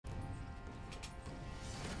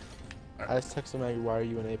I was texting Maggie, why are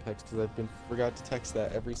you in Apex? Because forgot to text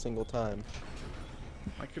that every single time.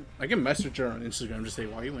 I can message her on Instagram to say,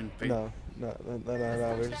 why are you in Facebook? No.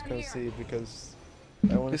 We're just gonna see because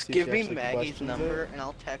I want to Just see if give she me actually Maggie's questions number it. and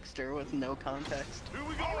I'll text her with no context. Should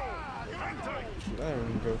I don't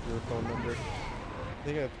even go through her phone number? I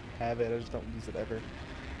think I have it. I just don't use it ever.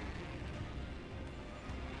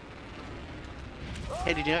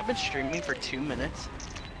 Hey, did you know I've been streaming for 2 minutes?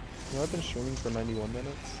 You know, I've been streaming for 91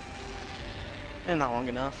 minutes. And not long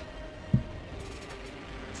enough.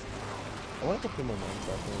 I want to go play more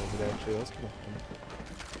Minecraft a little bit actually. That's kind of fun.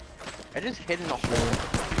 I just hit in a hole.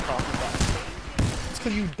 Talking about It's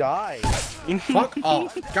because you died. Fuck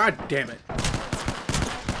off. God damn it.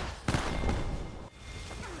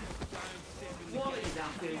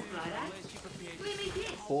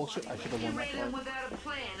 Bullshit, I should have won that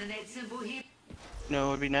part. You know,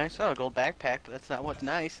 it would be nice. Oh, a gold backpack, but that's not what's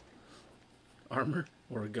nice. Armor?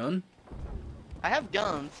 Or a gun? I have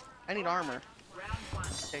guns. I need armor.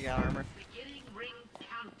 Take out armor.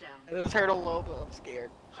 I just heard a low, but I'm scared.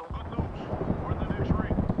 So good news. We're in the next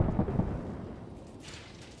ring.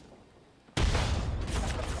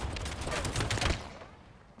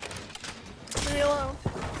 Leave me alone.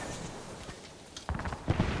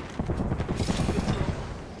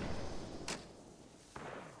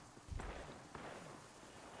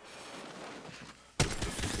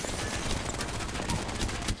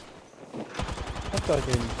 I thought I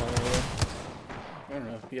didn't find I don't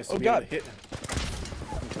know. He has to Oh, be God. able to hit.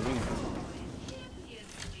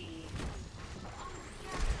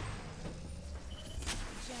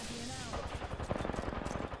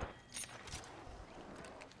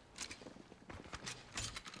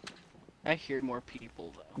 I hear more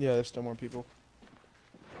people though. Yeah, there's still more people.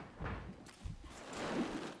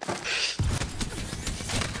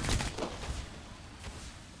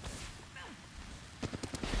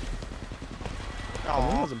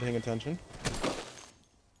 Someone Oh, wasn't paying attention.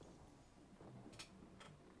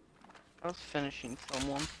 I was finishing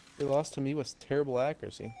someone. They lost to me with terrible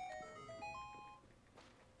accuracy.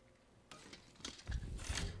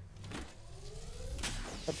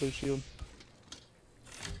 That blue shield.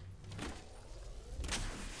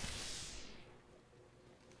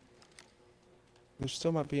 There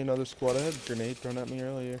still might be another squad. I had a grenade thrown at me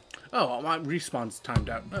earlier. Oh, my respawn's timed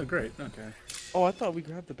out. Oh, great. Okay. Oh, I thought we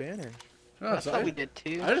grabbed the banner. Oh, I thought we did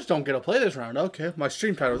too. I just don't get to play this round. Okay. My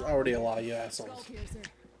stream title's already a lie, you assholes.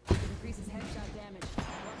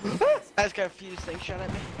 I just got a fuse thing shot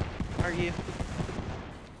at me. Are you?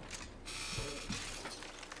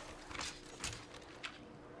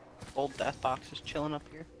 Old death box is chilling up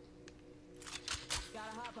here.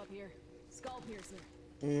 Gotta hop up here. Skull piercer.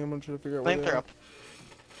 Yeah, I'm gonna try to figure out where Flamethrower they're up.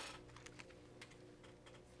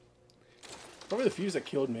 Probably the fuse that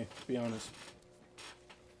killed me, to be honest.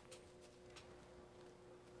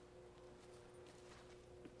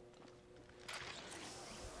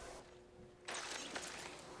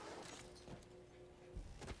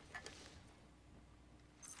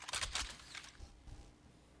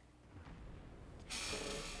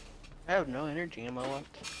 I have no energy ammo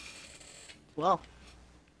left. Well,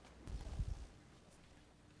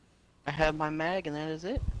 I have my mag and that is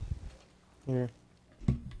it. Here.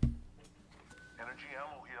 Energy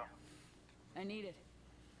ammo here. I need it.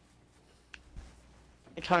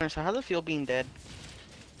 Hey Connor, so how's it feel being dead?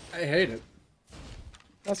 I hate it.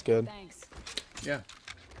 That's good. Thanks. Yeah.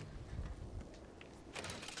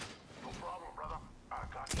 No problem, brother. I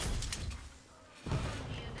got you.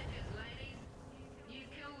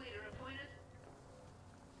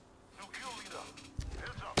 New kill leader.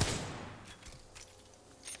 Heads up.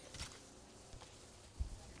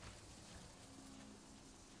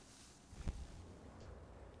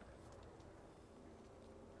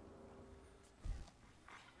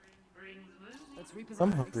 Let's reposition.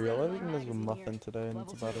 I'm hungry. All I Extend think is a magazine muffin here. today, and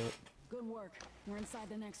that's Level about 2. it. Good work. We're inside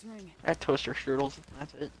the next ring. I have toaster strudels and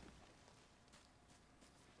that's it.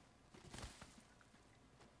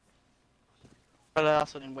 But I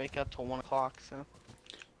also didn't wake up till 1 o'clock, so.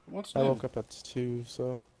 What's I new? woke up at 2,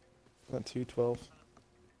 so at 2:12.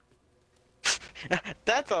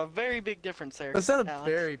 That's a very big difference there. That's not a Alex.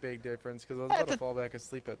 very big difference because I was about That's to a- fall back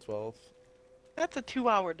asleep at 12. That's a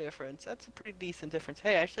 2-hour difference. That's a pretty decent difference.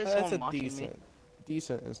 Hey, actually, there's That's someone a watching decent. me.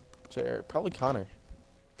 Decent is fair. Probably Connor.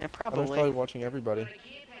 Yeah, Connor's probably. probably watching everybody.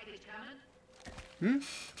 Hmm?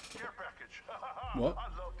 Care package. What?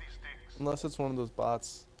 I love these things. Unless it's one of those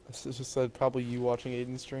bots. It's just said probably you watching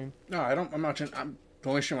Aiden's stream. No, I don't. I'm not. The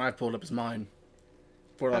only stream I've pulled up is mine.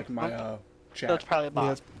 For like my So it's chat. probably a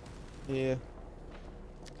bot. Yeah.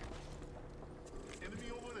 Enemy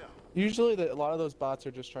over there. Usually, a lot of those bots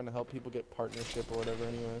are just trying to help people get partnership or whatever,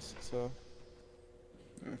 anyways. So,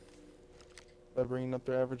 by bringing up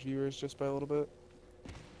their average viewers just by a little bit.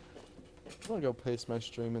 I'm gonna go paste my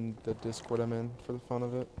stream in the Discord I'm in for the fun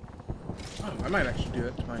of it. Oh, I might actually do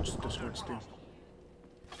it to my Discord too.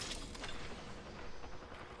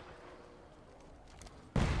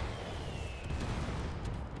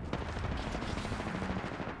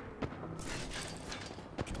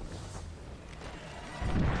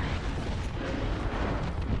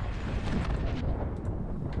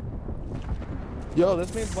 Yo,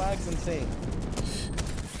 this man's lag's insane.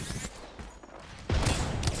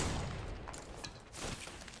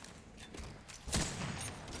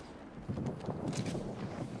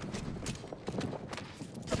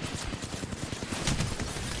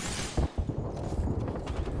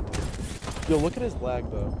 Yo, look at his lag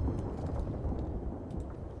though.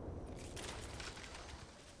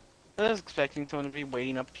 I was expecting someone to be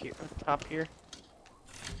waiting up here, top here.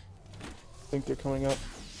 I think they're coming up.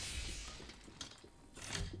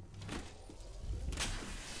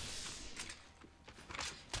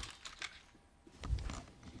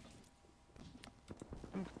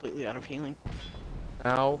 I'm completely out of healing.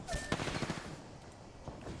 Ow.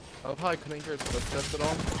 I love how I couldn't hear his footsteps at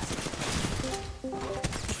all.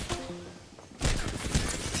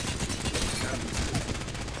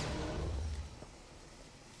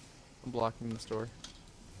 I'm blocking the store.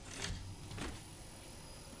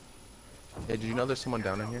 Hey, did you know there's someone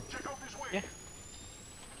down in here? Check out this way. Yeah.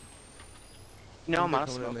 No, I'm They're out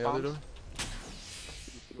of coming in smoke the other bombs. door.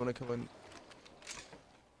 You wanna come in?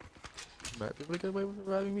 Might be able to get away with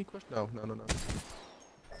reviving me? Question? No. Brothers,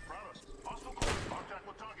 hostile close. Contact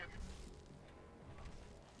with target.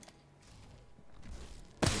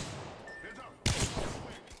 Heads up.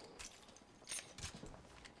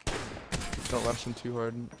 Don't rush him too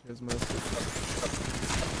hard. Here's my.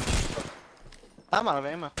 I'm out of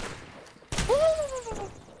ammo.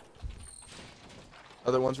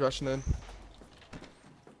 Other one's rushing in.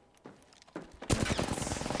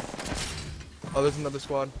 Oh, there's another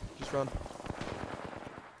squad. Just run.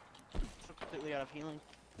 I'm completely out of healing.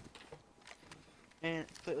 And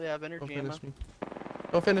completely out of Don't energy ammo. finish me.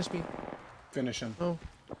 Don't finish me. Finish him. No.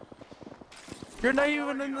 You're not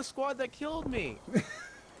even in the squad that killed me.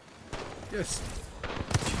 Yes.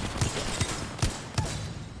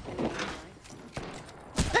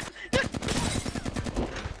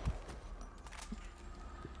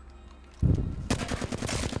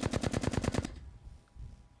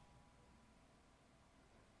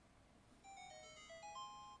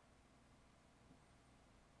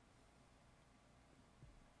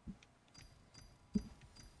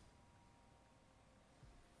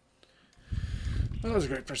 Well, that was a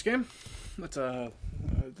great first game. That's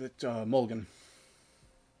Mulligan.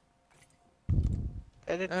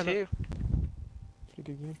 I did I too. Pretty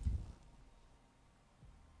good game.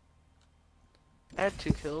 I had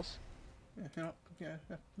 2 kills. Yeah,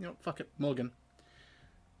 fuck it, Mulligan.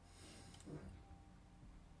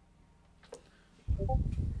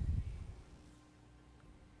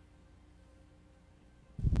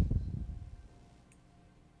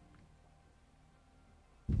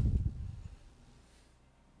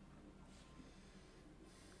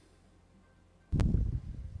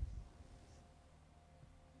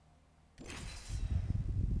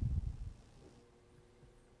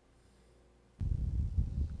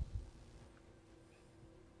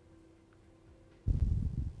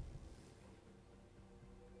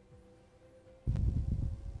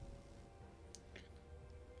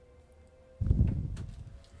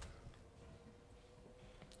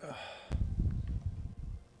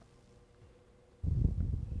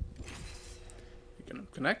 You can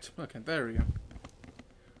connect? Okay, there we go.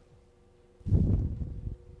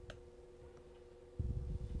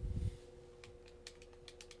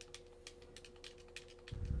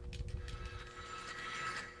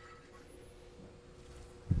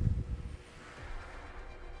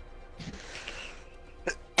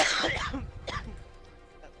 I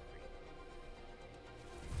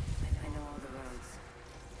know all the roads.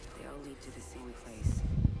 They all lead to the same place.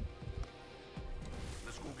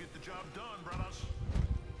 Let's go get the job done, brothers.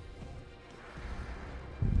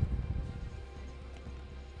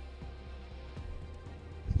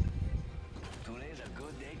 Today's a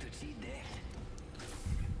good day to cheat death.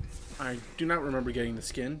 I do not remember getting the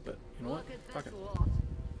skin, but you know what? Look at Fuck this it. lot.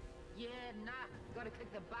 Yeah, nah. Gotta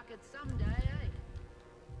kick the bucket someday, eh?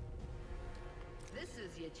 This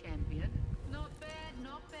is your champion. Not bad,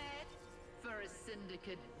 not bad. For a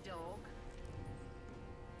syndicate dog.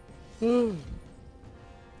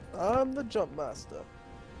 I'm the jump master.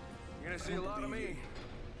 You're gonna see a lot of me.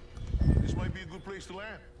 This might be a good place to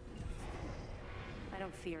land.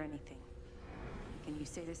 don't fear anything. Can you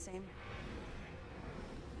say the same?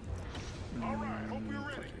 All right, hope you're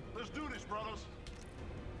ready. Let's do this, brothers.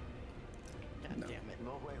 God damn it.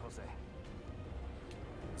 No way, Jose.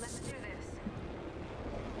 Let's do this.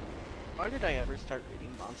 Why did I ever start reading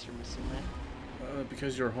Monster Musume?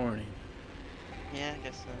 Because you're horny. Yeah, I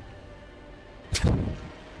guess so.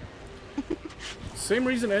 Same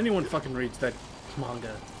reason anyone fucking reads that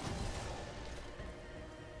manga.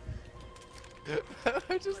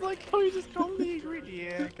 I just like how you just called me angry.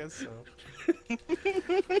 Yeah, I guess so.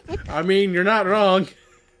 I mean, you're not wrong.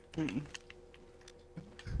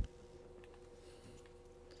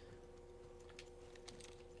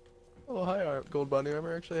 Oh, hi, gold body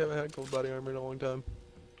armor. Actually, I haven't had gold body armor in a long time.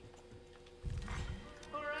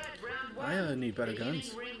 I need better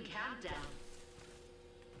guns.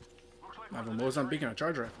 I have a Mozambique and a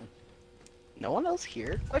charge rifle. No one else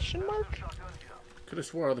here? Question mark? Could have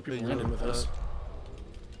swore other people Yeah, landed with us.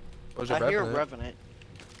 Where's your I hear Revenant?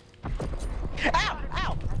 Revenant. Ow!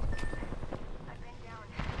 Ow!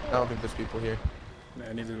 I don't think there's people here.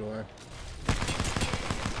 Nah, neither do I.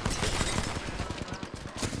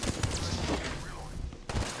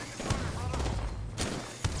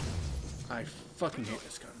 I fucking hate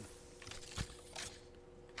this gun.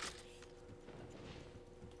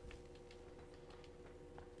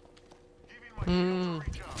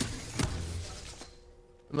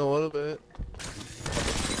 In a little bit.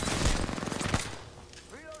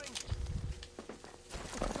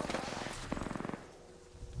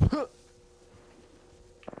 That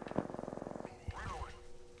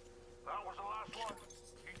was the last one.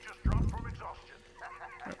 He just dropped from exhaustion.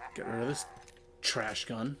 Get rid of this trash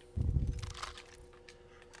gun.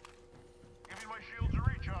 Giving my shields a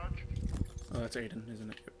recharge. Oh, that's Aiden, isn't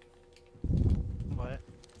it? Yep. What?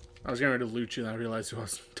 I was getting ready to loot you and I realized who I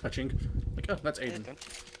was touching. Like, oh, that's Aiden.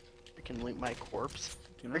 Freaking loot my corpse.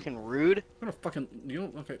 You know? Freaking rude. I'm gonna fucking you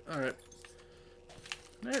don't okay, alright.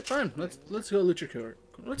 Alright, fine. Let's go loot your car.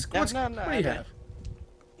 No, What do you I have?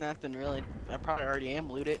 Nothing really. I probably already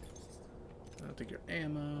am looted. I don't think your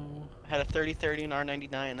ammo. I had a 30-30 and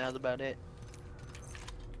R99, that was about it.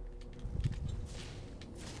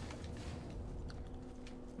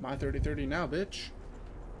 My 30-30 now, bitch.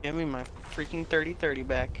 Give me my freaking 30-30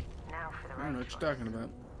 back. I don't know what you're talking about.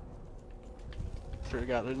 Sure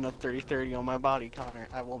got there's no 30-30 on my body, Connor.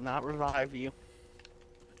 I will not revive you.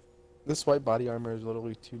 This white body armor is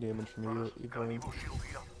literally 2 damage from you. Got an evil shield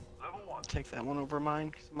here. Level 1. Take that one over mine,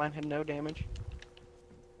 because mine had no damage.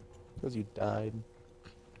 Because you died.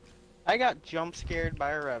 I got jump scared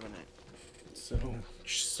by a Revenant. So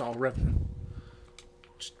just saw Revenant.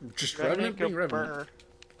 Just Revenant being Revenant.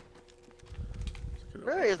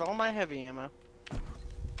 Where is all my heavy ammo?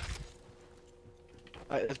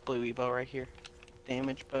 This blue Evo right here.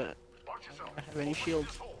 Damage, but Watch yourself. I don't have any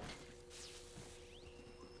shields.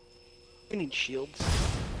 We need shields.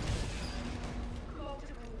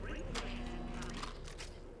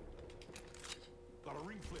 Got a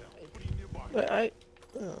ring flare opening nearby. But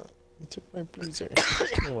you took my bruiser.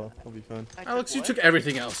 Oh well, I'll be fine. Alex, you took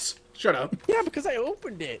everything else. Shut up. Yeah, because I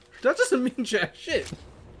opened it. That doesn't mean jack shit.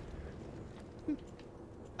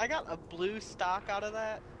 I got a blue stock out of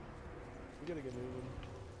that. We gotta get moving.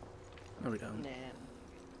 No, we don't. Nah.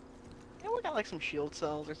 Yeah, we got like some shield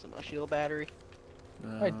cells or some a shield battery.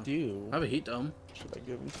 I do. I have a heat dome. Should I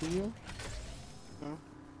give them to you? Hmm?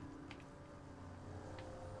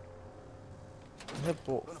 I have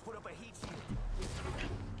both.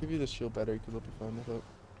 Give you the shield battery because I'll be fine with it.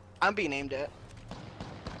 I'm being aimed at.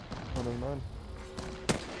 Oh, never mind.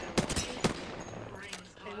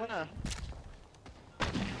 Hey, wanna?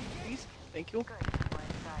 Please, thank you. Yeah,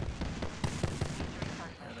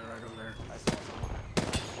 they're right over there.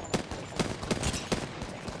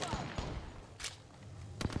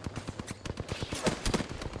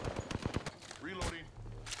 Reloading.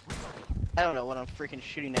 I don't know what I'm freaking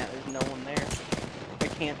shooting at. There's no one there. I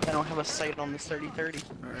can't. I don't have a sight on this 30-30.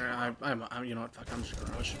 I'm, you know what? Fuck, I'm just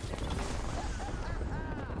gonna rush.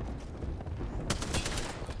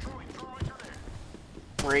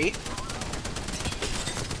 Great.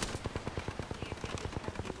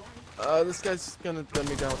 This guy's gonna gun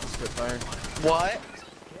me down with the Spitfire. What?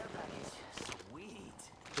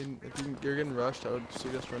 And if you're getting rushed, I would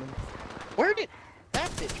suggest running. Where did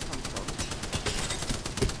that bitch come from?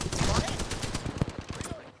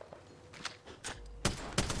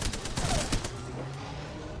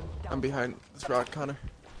 I'm behind this rock, Connor.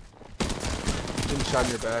 Getting shot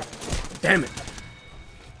in your back. Damn it!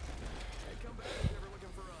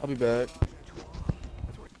 I'll be back.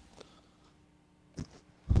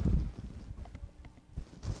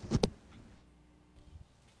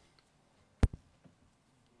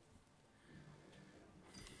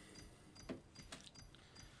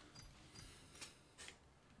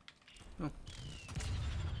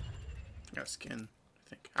 Got a skin, I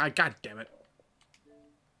think. God damn it.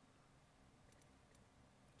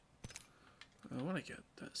 What I get?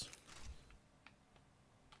 This.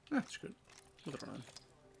 That's good. With it on.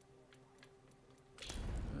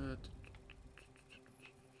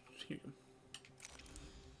 Here you go.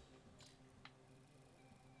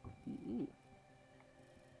 Ooh.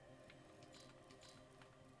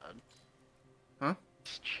 Huh?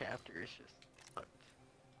 This chapter is just fucked.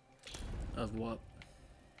 Of what?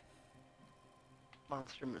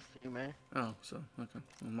 Monster Musume. Oh, so, okay.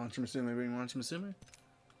 Well, Monster Musume being Monster Musume?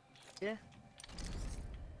 Yeah.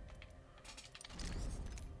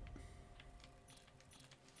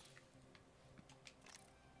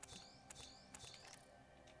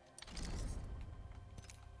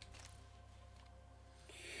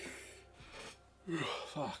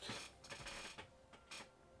 Fuck.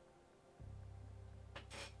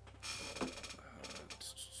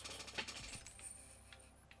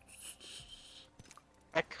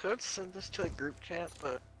 I could send this to a group chat,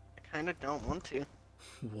 but I kind of don't want to.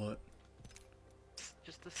 What? It's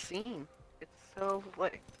just the scene. It's so,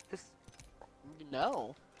 like, just,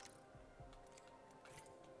 no.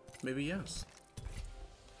 Maybe yes.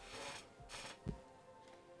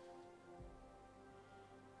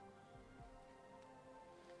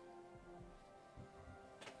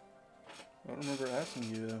 I don't remember asking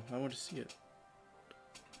you though. I want to see it.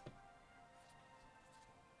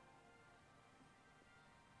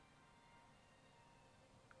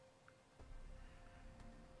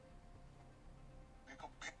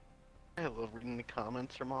 I love reading the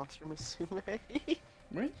comments from Monster Musume.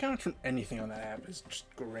 Reading comments from anything on that app is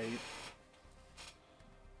just great.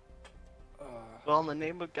 Well, in the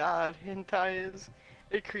name of God, hentai is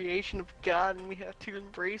a creation of God, and we have to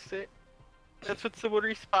embrace it. That's what someone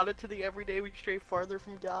responded to the every day we stray farther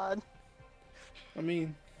from God. I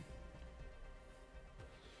mean,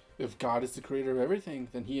 if God is the creator of everything,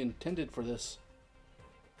 then he intended for this.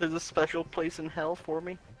 There's a special place in hell for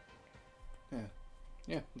me. Yeah.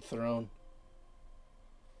 Yeah, the throne.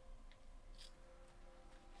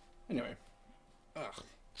 Anyway. Ugh.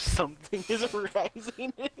 Something is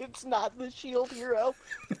rising. It's not the shield hero.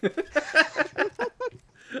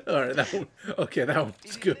 Alright, that one. Okay, that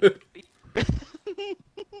one's good.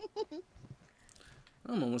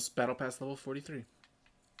 I'm almost battle pass level 43.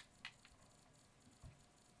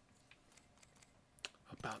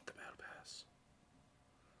 About the battle pass.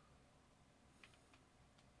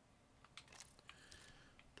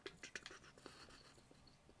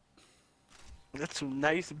 That's some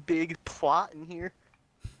nice big plot in here.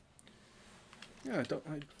 Yeah,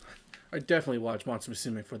 I definitely watch Monster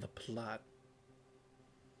Musume for the plot.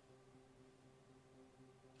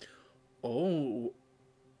 Oh,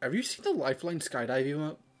 have you seen the Lifeline skydive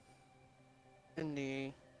emote? In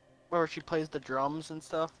the where she plays the drums and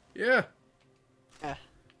stuff. Yeah. Yeah.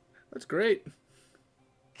 That's great.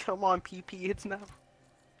 Come on, PP, it's no.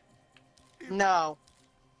 No.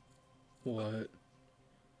 What?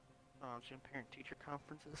 Oh, I'm doing parent-teacher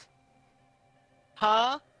conferences.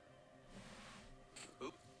 Huh?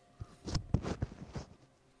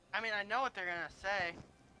 I mean, I know what they're gonna say.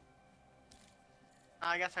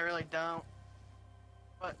 I guess I really don't.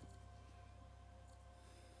 But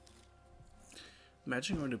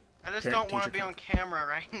Imagine going to I just don't want to be on camera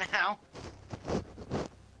right now.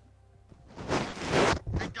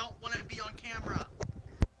 I don't want to be on camera.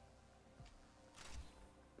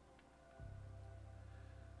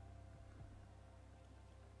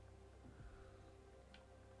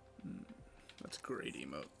 That's a great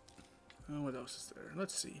emote. Oh, what else is there?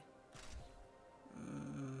 Let's see.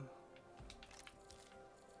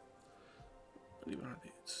 What even are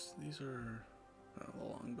these? These are the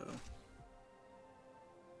longbow.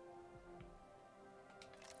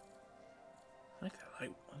 I like that light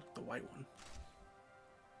one. I like the white one.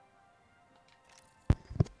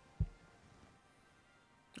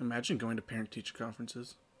 Imagine going to parent-teacher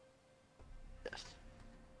conferences. Yes.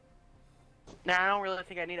 Nah, I don't really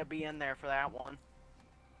think I need to be in there for that one.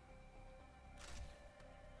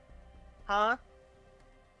 Huh?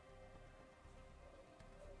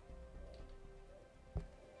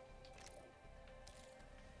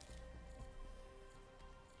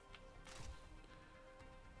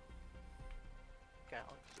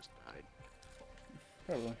 Alex just died.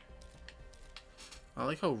 Probably. I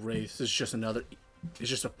like how Wraith is just another... It's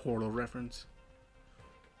just a Portal reference.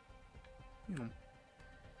 You know. Is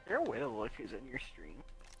there a way to look who's in your stream?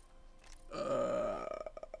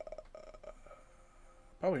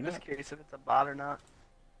 Probably not. Just curious if it's a bot or not.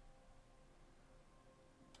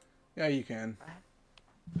 Yeah, you can.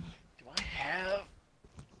 Do I have...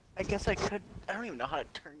 I guess I could... I don't even know how to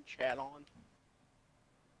turn chat on.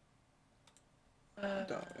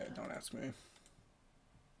 Don't ask me.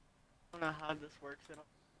 I don't know how this works.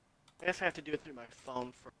 I guess I have to do it through my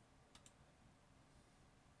phone for.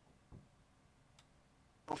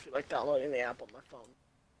 I don't feel like downloading the app on my phone.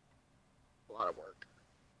 A lot of work.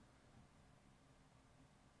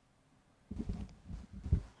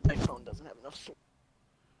 My phone doesn't have enough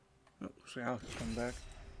Oh, see Alex is coming back.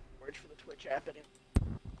 storage for the Twitch app anymore.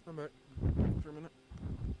 I'm back for a minute.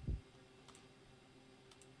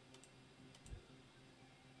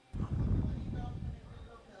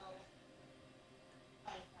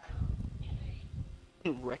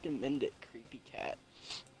 Recommend it, creepy cat.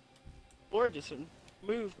 Or just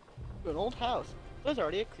move to an old house. There's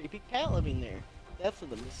already a creepy cat living there. That's when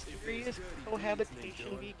the mysterious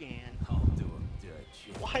cohabitation began. I'll do him dirt.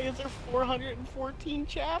 Why is there 414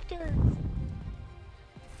 chapters?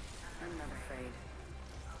 I'm not afraid.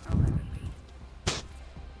 I'll let it be.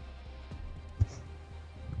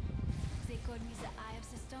 They call me the Eye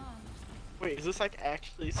of the Storm. Wait, is this like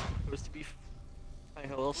actually supposed to be like a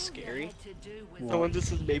little scary? Had to do with What? Someone just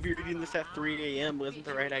says maybe reading this at 3 a.m. wasn't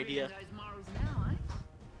the right idea. those morals now, eh?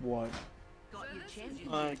 What? Got your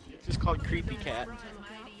champion. It's just called Creepy Cat. From an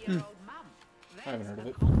 80-year-old mum. I haven't heard of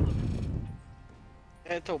it.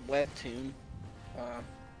 It's a webtoon.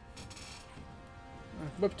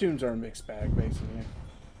 Webtoons are a mixed bag, basically.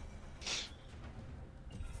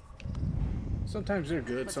 Sometimes they're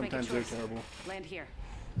good, Let's make a sometimes they're choice. terrible. Land here.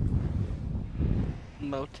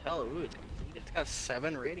 Motel. Ooh, it's got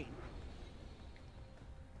 7 rating.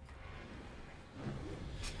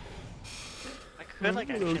 I could like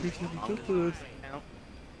actually make a manga right now.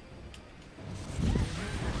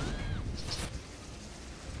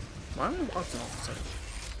 Why am I watching all of a sudden?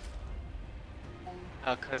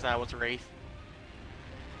 Cause I was Wraith.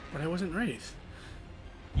 But I wasn't Wraith.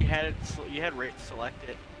 You had Wraith select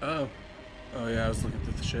it. Oh. Oh yeah, I was looking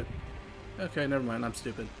through the shit. Okay, never mind, I'm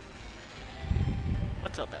stupid.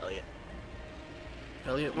 What's up, Elliot?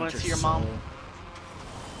 Elliot, You wanna wants see your mom? soul.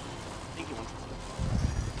 I think he wants to.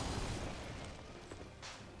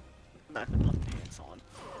 I'm not gonna put pants on.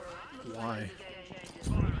 Why?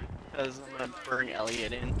 Because I'm gonna bring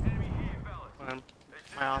Elliot in. When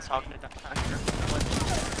I was talking to Dr.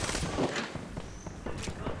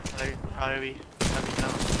 Probably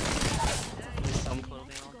down. At least some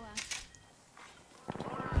clothing on.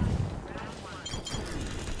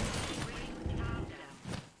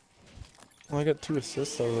 Well, I got 2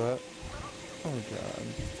 assists out of that. Oh god.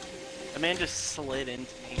 The man just slid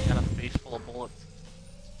into me and got a face full of bullets.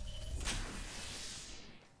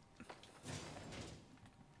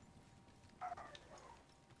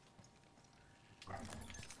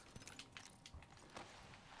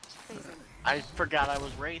 I forgot I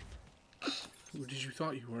was Wraith. Who did you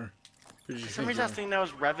thought you were? Who did you For some think reason I you was thinking that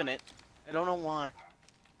was Revenant. I don't know why.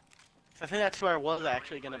 I think that's who I was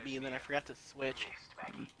actually gonna be, and then I forgot to switch.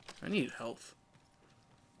 were? I need health.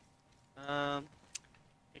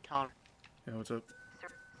 It can't. Yeah, what's up?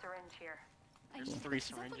 Syringe here. There's Ay, 3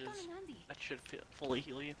 that would come syringes. in handy. That should fully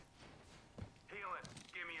heal you. Healing.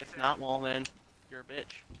 Give me a If sec. not, well then, you're a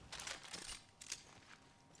bitch.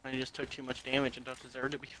 I just took too much damage and don't deserve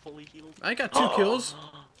to be fully healed. I got 2 kills.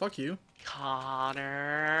 Fuck you.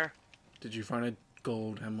 Connor. Did you find a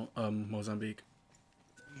gold Mozambique?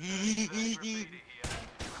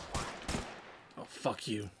 Oh, fuck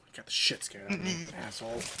you. I got the shit scared out of me,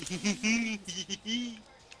 asshole.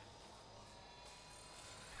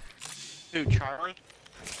 Who, Charlie?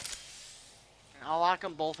 I'll lock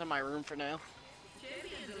them both in my room for now.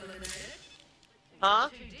 Champion's eliminated. Huh?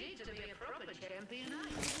 Too deep to be a proper champion, eh?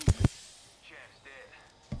 Champ's dead.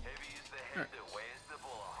 Heavy is the head that wears the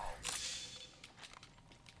bullet hole.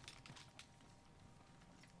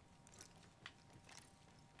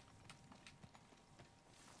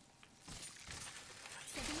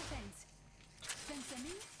 Setting a fence. Fence them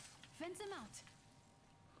in, fence them out.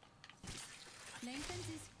 Laying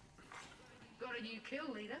fences Got a new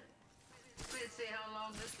kill leader. Let's see how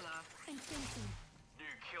long this lasts. and fencing.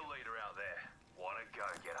 New kill leader out there. What a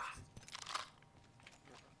go-getter.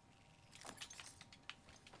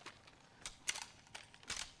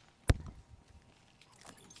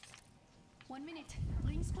 1 minute.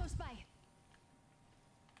 Rings close by.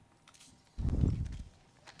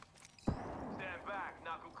 Stand back.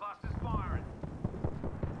 Knuckle cluster's firing.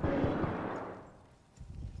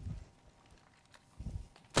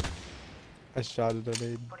 I shot it at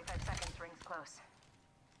Aiden. 45 seconds. Rings close.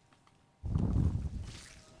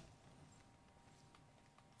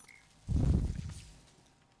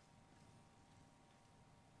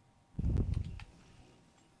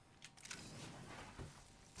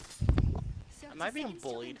 Am I being 30 seconds to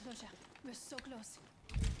ring bullied? closure. We're so close.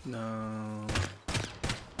 No.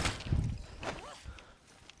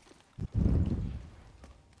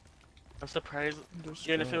 I'm surprised, Just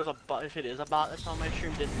even if it go. was a bot, if it is a bot that's on my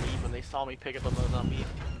stream, didn't leave when they saw me pick up a Mozambique.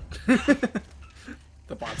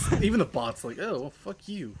 The bots, even the bots, like, oh, well, fuck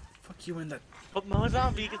you in that. But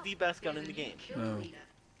Mozambique is the best gun in the game. No.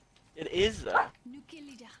 It is though. New kill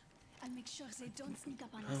leader. I'll make sure they don't sneak up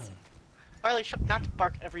on us. Harley, not to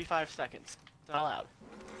bark every 5 seconds. It's not allowed.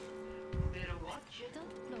 Better watch it. Don't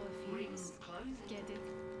blow a Rings fuse. closing. Get it?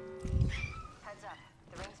 Heads up.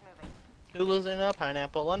 The ring's moving. Who lives in a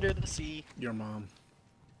pineapple under the sea? Your mom.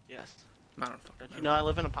 Yes. I don't fucking Don't you know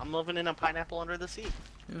I'm living in a pineapple under the sea?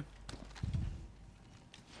 Yeah.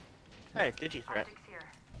 Hey, Digi threat. Optics here.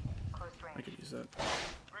 Close I range. could use that.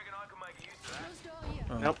 Reckon I can make use of that. Close door here.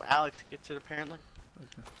 Oh, Nope, Alex gets it apparently.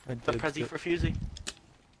 okay. I The did Prezi get- for Fusey.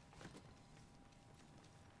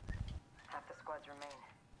 Half the squads remain.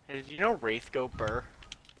 Hey, did you know Wraith go burr?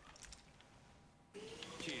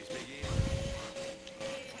 Cheers, Biggie.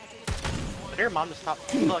 Tell your mom to stop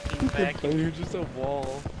fucking back. Oh, you're just a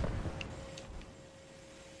wall.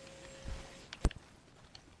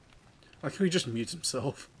 Why can't he just mute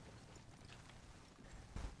himself?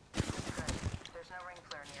 Good. There's no ring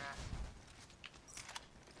flare near us.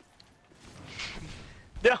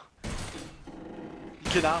 No!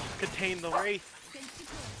 Cannot contain the Wraith. Fence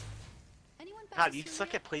deployed. Anyone God, pass you through suck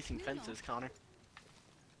here? at placing No, no. fences, Connor.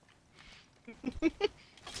 I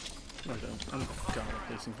don't. I'm god at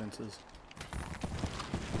placing fences.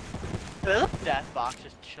 There's a death box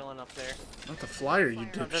just chilling up there. Not the flyer, you No,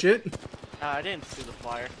 dipshit. I didn't see the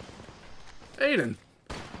flyer. Aiden,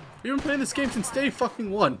 you've been playing this game since day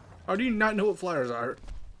fucking one. How do you not know what flyers are?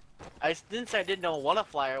 I didn't say I didn't know what a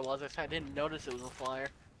flyer was. I said I didn't notice it was a flyer.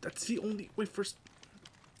 That's the only way. First,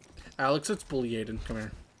 Alex, let's bully Aiden. Come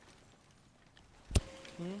here.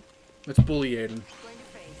 Let's bully Aiden. Going to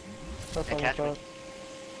phase. Have fun catch me. with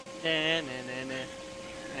Nah, nah, nah, nah.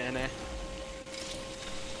 Nah, nah.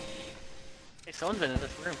 Hey, someone's been in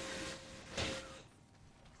this room.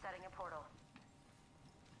 Setting a portal.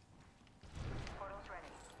 Portal's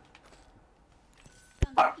ready.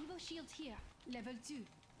 Found an Evo shield here. Level 2.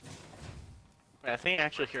 Wait, I think I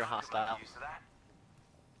actually hear a hostile. Use of that.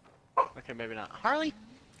 Okay, maybe not. Harley!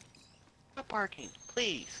 Stop barking,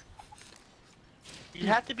 please. You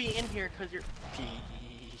have to be in here because you're...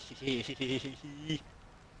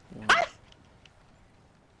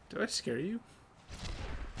 Did I scare you?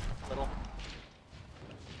 Little.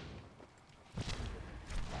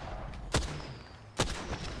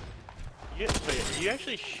 Wait, are you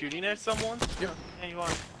actually shooting at someone? Yeah. Yeah, you are.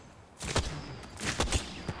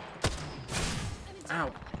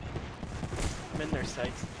 Ow. I'm in their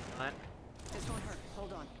sights. Not. This won't hurt.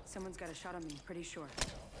 Hold on. Someone's got a shot on me, pretty sure.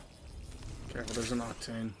 Careful, there's an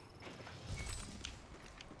octane.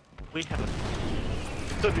 We have a...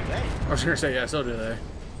 So do they. I was gonna say, yeah, so do they.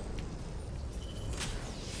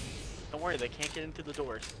 Don't worry, they can't get into the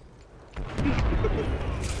doors. Taking a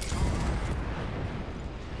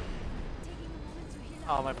moment to heal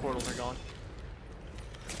up. Oh, my portals are gone.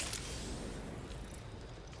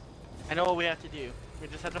 I know what we have to do. We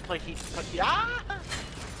just have to play heat. Ah!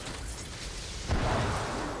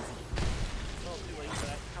 Oh, too late for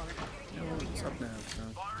that. Connor. No, it's up now, so.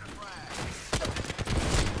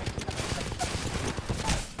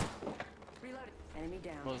 Reloaded. Enemy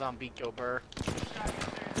down. Mozambique go burr.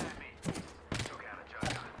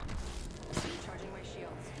 Charging my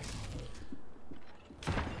shields.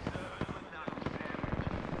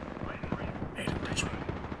 Aiden, bitch. Healing up.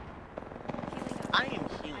 I am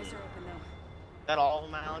healing. Eyes are open though. That all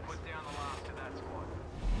of them, Alex? Put down the last of that squad.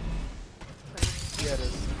 Yeah, it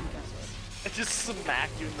is. I just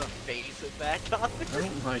smacked you in the face with that, Connor. I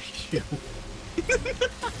don't like you. Do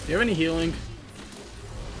you have any healing?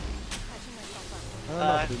 Patching myself I don't know.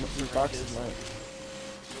 Uh, These boxes might.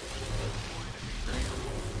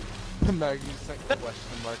 Magnificent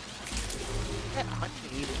question mark. Yeah, I can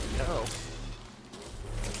even know.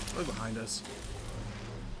 Right behind us.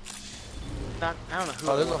 Not, I don't know who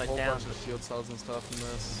Oh, I there's a wanted whole down. bunch of shield cells and stuff in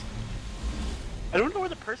this. I don't know where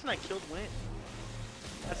the person I killed went.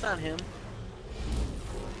 That's not him.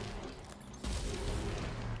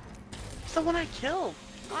 It's the one I killed.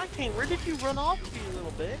 Octane, where did you run off to, you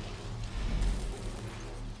little bitch?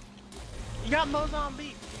 You got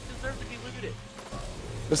Mozambique. You deserve to be looted.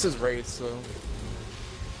 This is raid, so.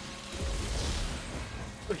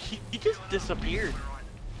 He just disappeared.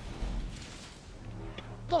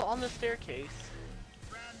 Still on the staircase.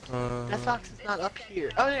 That box is not up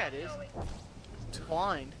here. Oh yeah, it is. It's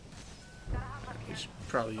blind. We should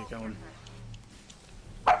probably get going.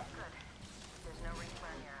 There's no ring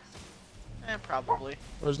flare near us. Probably.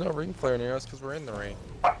 There's no ring flare near us because we're in the ring.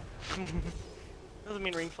 Doesn't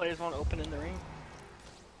mean ring players won't open in the ring.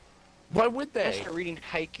 Why would I they? start reading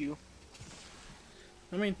Haikyuu.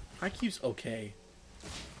 I mean, IQ's okay.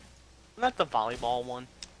 Not the volleyball one.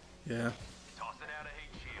 Yeah. Tossing out a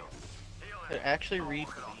heat shield. I actually read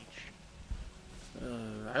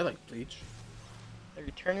Bleach. I like Bleach. The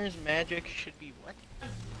Returner's magic should be what?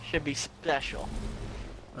 Should be special.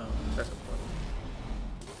 Oh, that's a problem.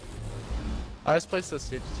 I just placed a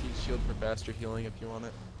stage heat shield for faster healing if you want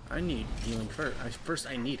it. I need healing first. First,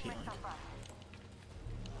 I need healing.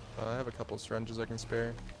 I have a couple syringes I can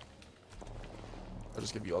spare. I'll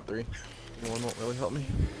just give you all 3. One won't really help me.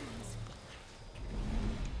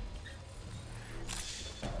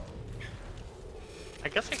 I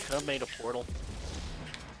guess I could have made a portal.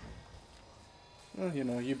 Well, you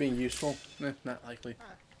know, you being useful. Not likely.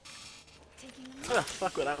 Taking a How the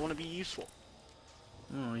fuck would I want to be useful?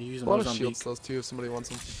 Oh, you use A them lot on of shield Mozambique. cells too if somebody wants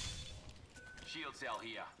them. Shield cell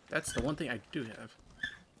here. That's the one thing I do have.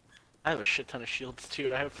 I have a shit ton of shields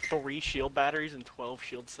too. I have 3 shield batteries and 12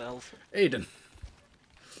 shield cells. Aiden.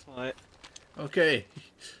 What? Okay.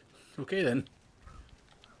 Okay then.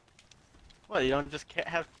 What, you don't just can't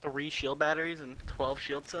have 3 shield batteries and 12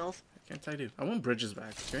 shield cells? Can't I do? I want Bridges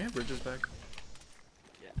back. Can I have Bridges back?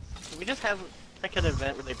 Yes. Can we just have like an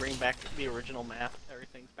event where they bring back the original map?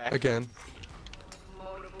 Everything's back. Again.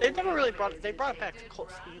 They've never really brought it. They brought it back to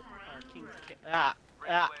King's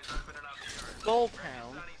Skull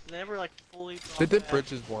Town. They never like fully. Brought They it did back.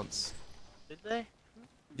 bridges once. Did they?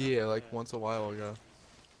 Yeah, like once a while ago.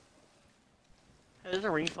 Hey, there's a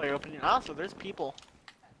ring flare opening. Also, there's people.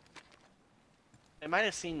 They might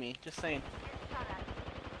have seen me. Just saying.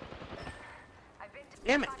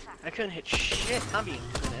 Damn it! I couldn't hit shit. I'm being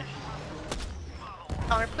finished.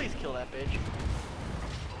 Connor, please kill that bitch.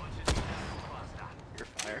 You're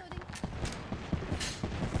fire.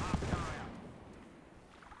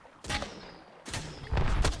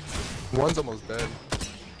 One's almost dead.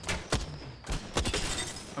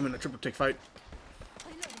 I'm in a triple tick fight.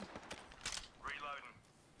 reloading.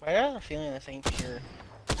 Reloading. I have a feeling this ain't pure.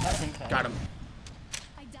 Not impact. Got him.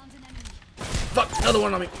 I downed an enemy. Fuck! Another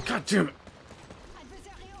one on me. God damn it.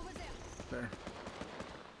 Adversary over there. There.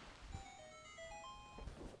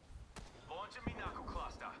 Launching me knuckle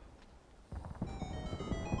cluster.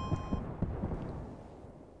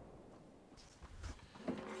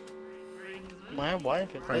 My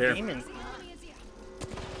wife is Right a here. demon. The enemy is here.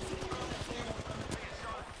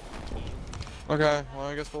 Okay, well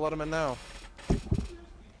I guess we'll let him in now.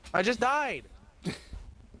 I just died!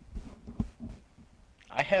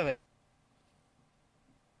 I have a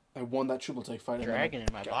I won that triple tick fight. and then I dragon in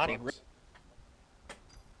my got body. fucked.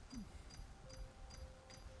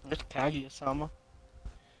 Let's tag you, Sama.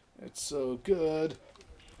 It's so good.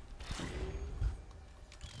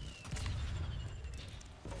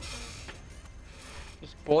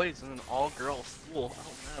 This boy's in an all-girl school. I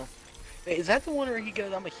don't know. Wait, is that the one where he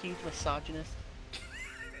goes, "I'm a huge misogynist"?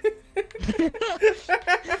 I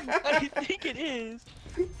think it is.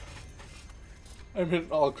 I'm in an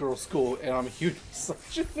all-girl school and I'm a huge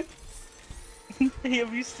misogynist.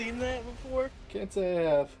 Have you seen that before? Can't say I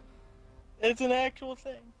have. It's an actual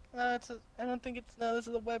thing. I don't think it's. No, this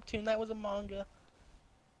is a webtoon. That was a manga.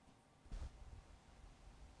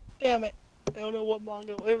 Damn it. I don't know what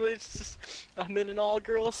manga. It's just. I'm in an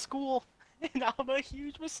all-girl school, and I'm a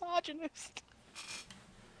huge misogynist.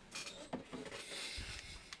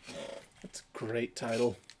 That's a great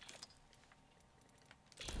title.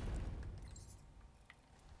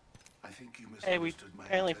 I think you Hey, we misunderstood my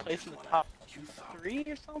apparently intention placed in the when I- top You thought 3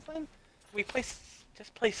 or something. We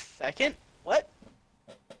just placed second. What?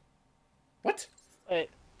 What? Wait.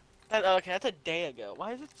 Okay, that's a day ago.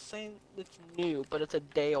 Why is it saying it's new, but it's a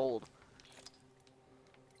day old?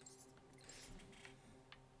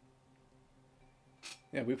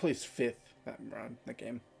 Yeah, we placed 5th that round, that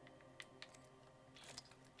game.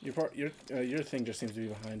 Your thing just seems to be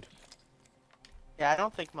behind. Yeah, I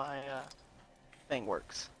don't think my thing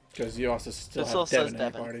works. Because you also still It have still says Devin in your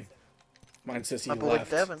Devin. party. Mine says he My boy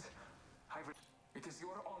left. Devin. It is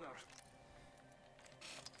your honor.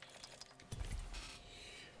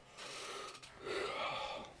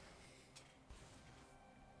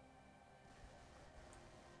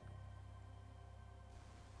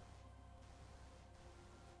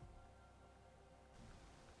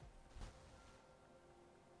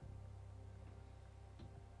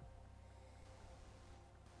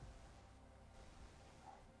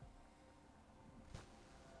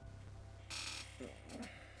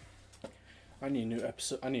 I need a new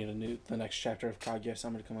episode. I need the next chapter of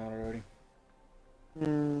Kaguya-sama to come out already.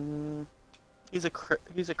 He's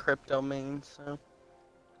a crypto main, so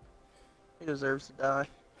he deserves to die.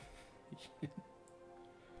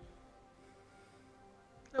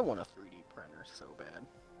 I want a 3D printer so bad.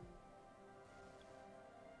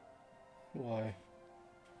 Why?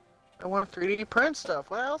 I want to 3D print stuff.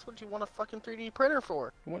 What else would you want a fucking 3D printer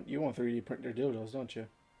for? You want 3D printer dildos, don't you?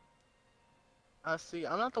 I see.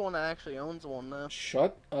 I'm not the one that actually owns one, though.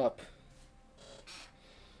 Shut up.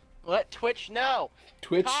 Let Twitch know.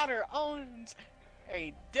 Twitch. Connor owns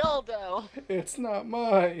a dildo. It's not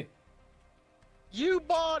mine. You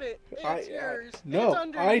bought it. It's I- yours. no, it's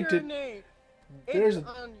under I your did- name. There's It's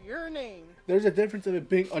on your name. There's a difference of it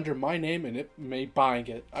being under my name and it me buying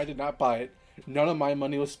it. I did not buy it. None of my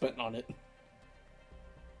money was spent on it.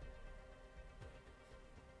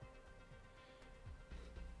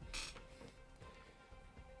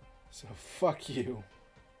 So fuck you.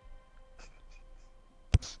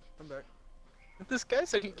 I'm back. This guy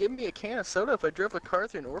said he'd give me a can of soda if I drove a car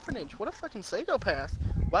through an orphanage. What a fucking psychopath.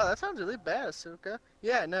 Wow, that sounds really bad, Asuka.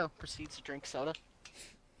 Yeah, no. Proceeds to drink soda.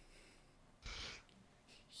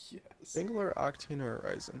 Yes. Bangalore, Octane, or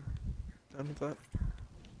Horizon? Done with that?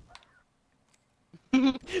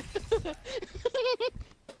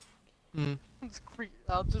 It's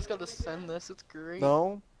I'm just gonna send this. It's great.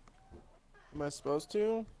 No? Am I supposed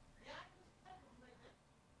to?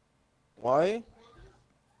 Why?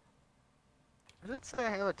 Does it say I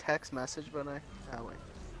have a text message, but I... Oh, wait.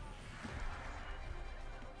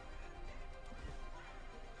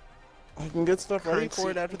 I can get stuff ready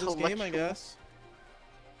for it Currency after this game, I intellectual. guess.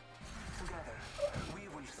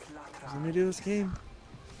 Let me do this game.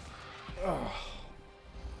 Can't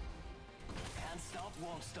stop,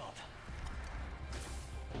 won't stop.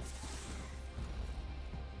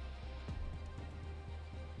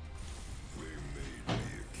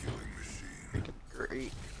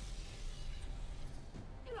 Great.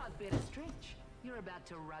 You're not being a stretch. You're about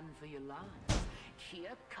to run for your lives.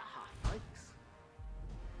 Kia kaha, folks.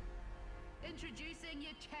 Introducing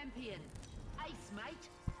your champion. Ace, mate.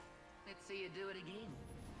 Let's see you do it again.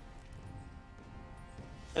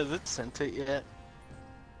 Has it sent it yet?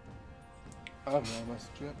 I have no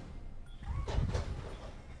message yet.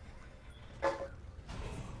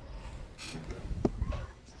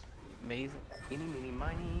 Amazing. Eeny, meeny,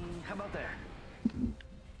 miny. How about there?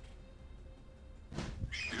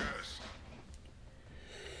 Yes.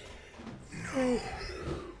 No.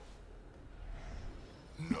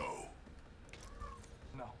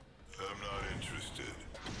 No. I'm not interested.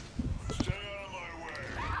 Stay out of my way.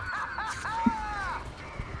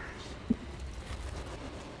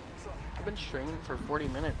 I've been streaming for 40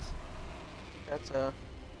 minutes. That's a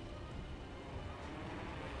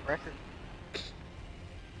record.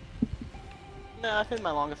 No, I think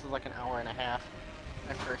my longest was like an hour and a half.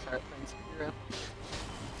 I first started playing Sekiro.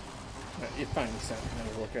 It finally sent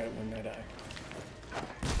me to look at it when I die.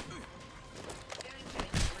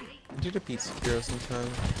 I need to beat Sekiro sometime.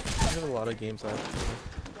 I have a lot of games I have to play.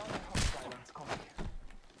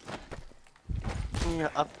 I'm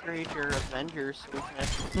gonna upgrade your Avengers so we can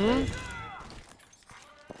actually play.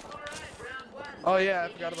 Oh yeah,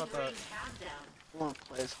 I forgot about that. I want to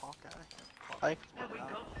play as Hawkeye. Like, Have we got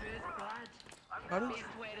first blood? How did Best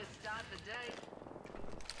way to start the day.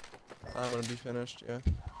 I'm gonna be finished, yeah.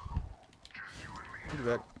 I'll be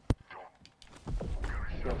back.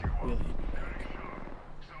 We'll eat back.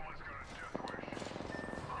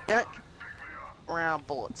 get round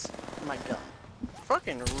bullets in my gun.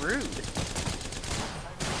 Fucking rude.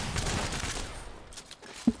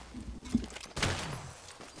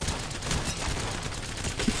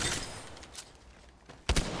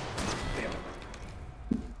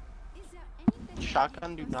 Is there anything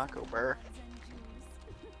Shotgun do not go burr.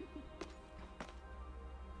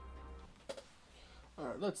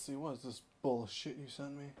 Alright, let's see. What is this bullshit you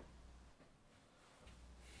sent me?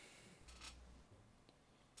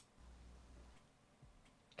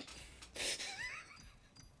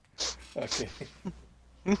 Okay.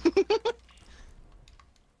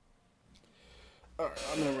 Alright,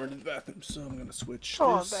 I'm gonna run to the bathroom, so I'm gonna switch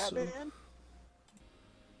Oh, this. so- Batman.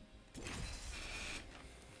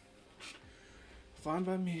 Fine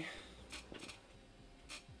by me.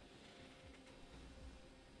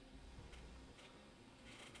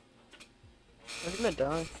 We're gonna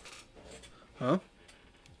die. Huh?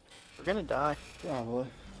 We're gonna die. Probably.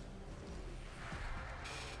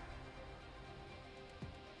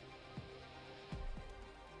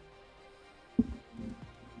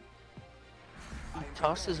 He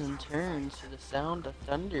tosses and turns to the sound of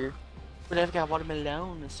thunder. But I've got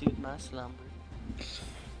watermelon to soothe my slumber.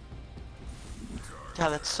 God,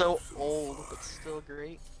 that's so old, but still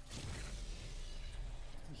great.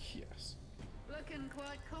 Yes. Looking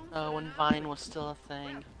quite confident. Oh, when Vine was still a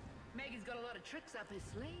thing. Maggie's got a lot of tricks up his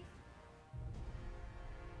sleeve.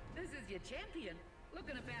 This is your champion.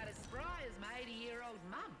 Looking about as spry as my 80-year-old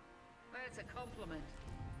mum. That's a compliment.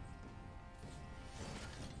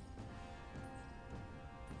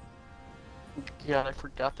 God, I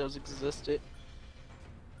forgot those existed.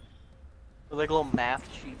 They're like little math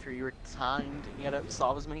sheets where you were timed and you had to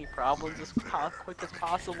solve as many problems as quick as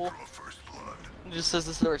possible. It just says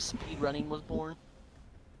this is where speedrunning was born.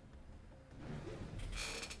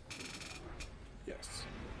 Yes.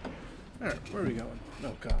 Alright, where are we going?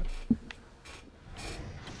 Oh god.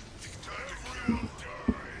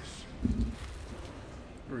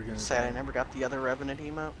 Where are we going? Sad I never got the other Revenant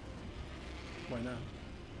emote. Why not?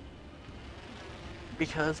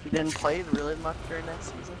 Because we didn't play it really much during that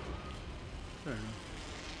season. I don't know.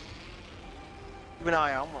 Even though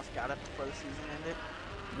I almost got it before the season ended.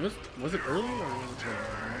 Was it early or was it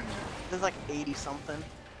late? It was like 80 something.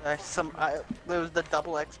 There was the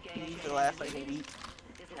double XP the last like week.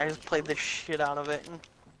 I just played the shit out of it and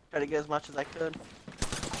tried to get as much as I could.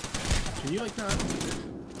 Can you like not?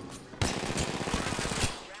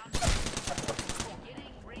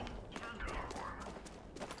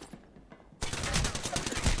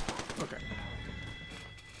 Okay.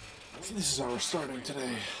 So this is how we're starting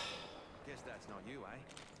today. Guess that's not you, eh?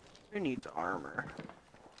 Who needs armor?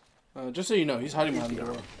 Just so you know, he's hiding behind the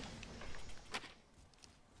door.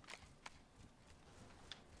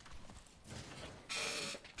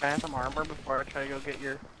 Can I have some armor before I try to go get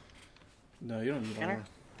your... No, you don't need Scanner?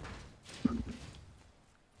 armor.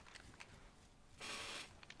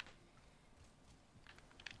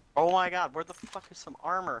 Oh my god, where the fuck is some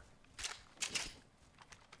armor?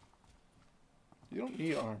 You don't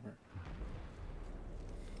need armor.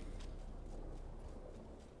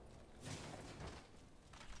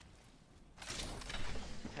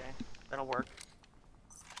 Okay, that'll work.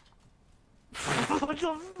 What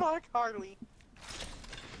the fuck, Harley?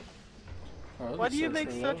 Alright, Why do you let's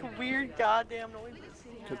make search such for that. weird goddamn noises?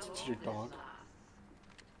 Because it's your dog.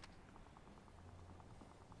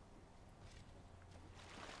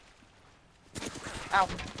 Ow!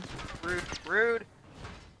 Rude, rude!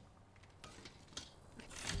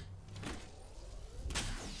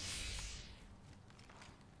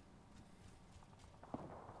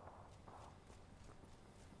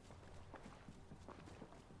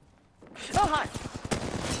 Oh, hi!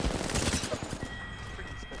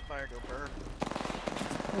 Freaking Spitfire go burr.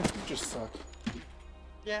 Oh, you just suck.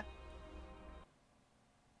 Yeah.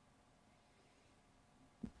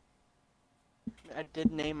 I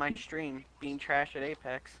did name my stream Being Trash at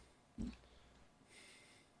Apex.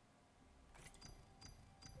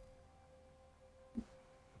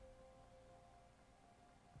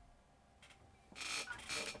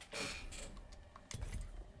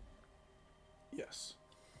 Yes.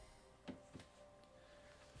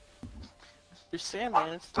 Mr.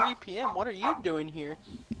 Sandman, it's 3 PM. What are you doing here?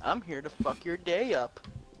 I'm here to fuck your day up.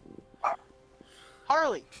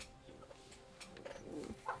 Harley!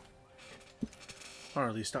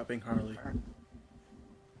 Harley, stop being Harley.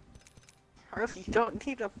 Harley, you don't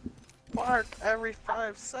need to bark every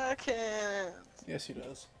 5 seconds. Yes, he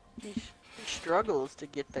does. He struggles to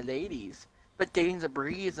get the ladies. But dating's a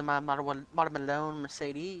breeze in my Malone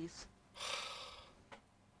Mercedes.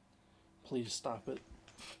 Please stop it.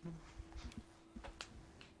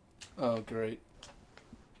 Oh, great.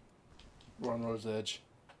 We're on Road's Edge.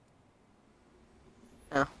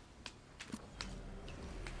 Oh.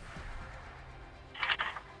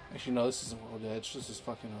 Actually, no, this isn't Road Edge. This is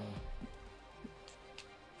fucking,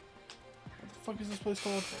 what the fuck is this place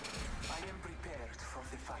called? I am prepared for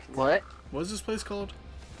the fight. What? What is this place called?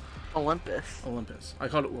 Olympus. Olympus. I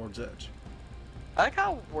called it World's Edge. I like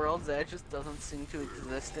how World's Edge just doesn't seem to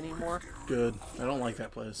exist anymore. Good. I don't like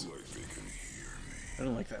that place. I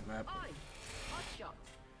don't like that map. Oi, hotshot.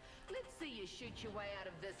 Let's see you shoot your way out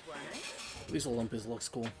of this one, eh? At least Olympus looks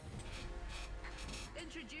cool.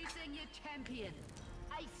 Introducing your champion.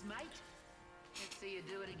 Ace, mate. Let's see you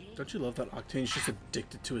do it again. Don't you love that Octane's just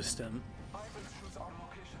addicted to his stem? I will choose our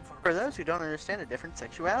location for For those who don't understand the different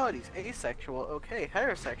sexualities, asexual, okay,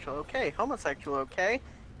 heterosexual, okay, homosexual, okay,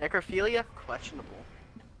 necrophilia, questionable.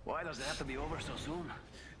 Why does it have to be over so soon?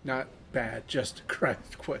 Not bad, just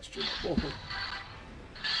correct questionable.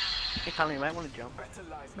 Hey, Tommy, you might want to jump. Better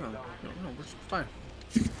lies No, below. no, we're fine.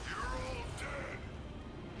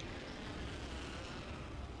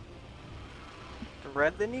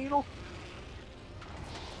 Thread the needle?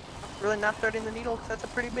 Really not threading the needle because that's a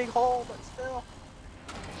pretty big hole, but still.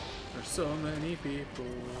 There's so many people.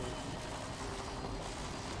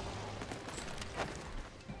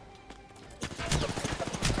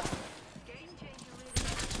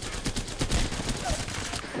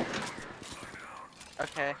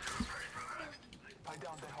 Okay. I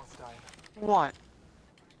downed the hostile. What?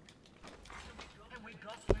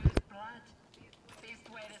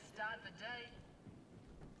 start the day.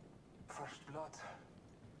 First blood.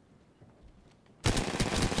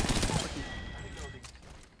 Reloading.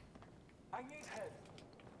 I need help.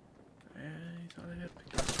 I thought I had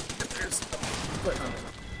picked up. There's but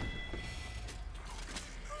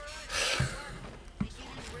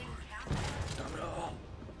Dumb it all.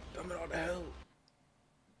 Dumb it all to hell.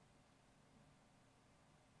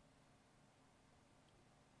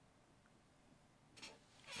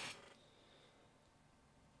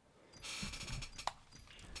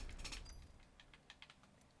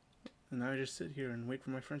 And now I just sit here and wait for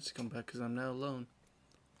my friends to come back because I'm now alone.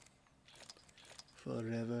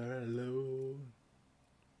 Forever alone.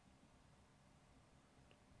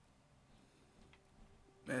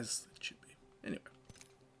 As it should be. Anyway.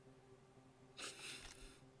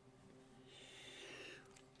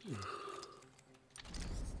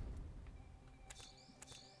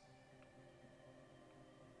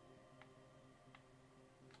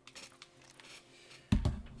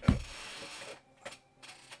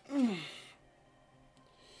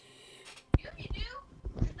 You do?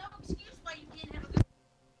 There's no excuse why you can't have a good.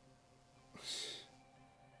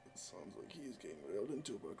 Sounds like he's getting railed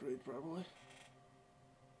into about grade, probably.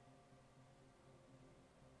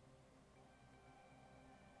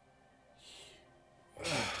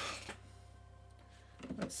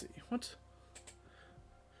 Let's see. What?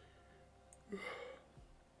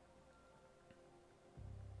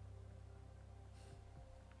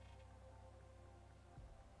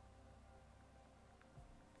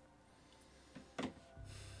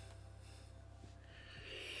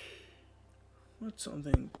 What's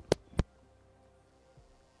something?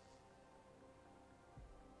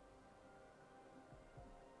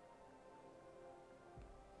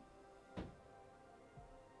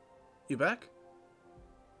 You back?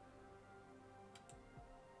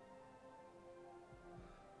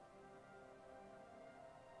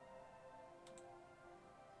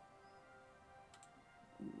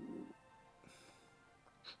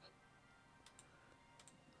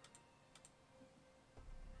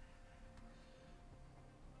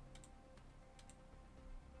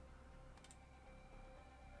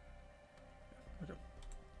 Okay.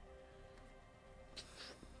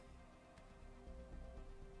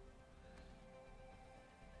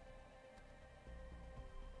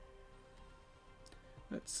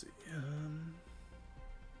 Let's see.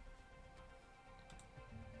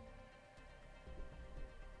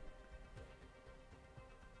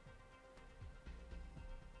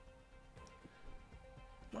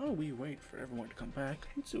 While we wait for everyone to come back,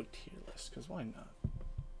 let's do a tier list, because why not?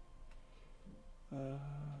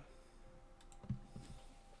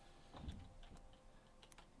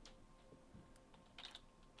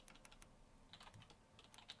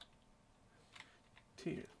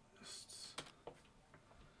 Tier lists.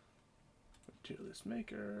 Tier list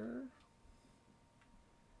maker.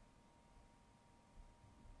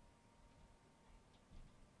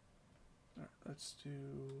 Alright, let's do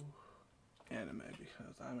anime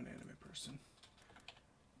because I'm an anime person.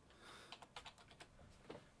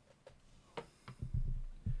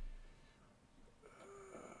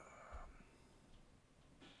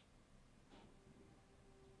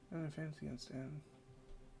 Anime fans against anime.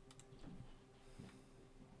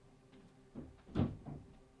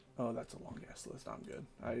 Oh, that's a long ass list. I'm good.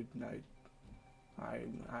 I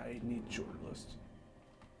need a shorter list.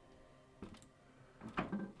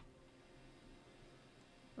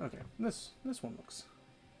 Okay, this one looks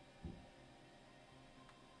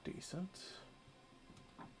decent.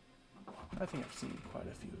 I think I've seen quite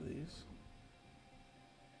a few of these.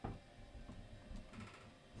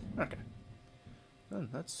 Okay. Then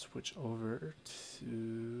let's switch over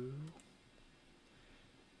to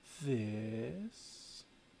this.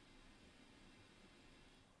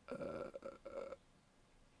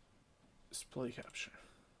 Display capture.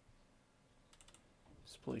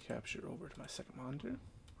 Display capture over to my second monitor.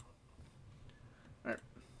 Alright.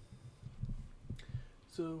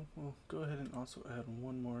 So we'll go ahead and also add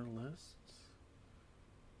one more list.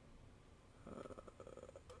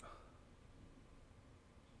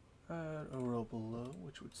 Add a row below,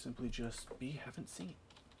 which would simply just be haven't seen.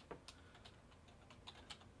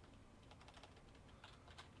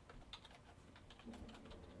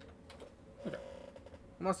 Okay.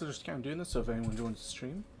 I'm also just kind of doing this so if anyone joins the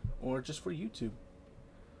stream, or just for YouTube.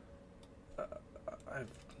 I have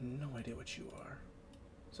no idea what you are.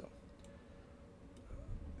 So,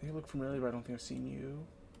 you look familiar, but I don't think I've seen you.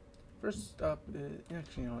 First up,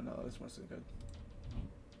 actually, no, this wasn't good.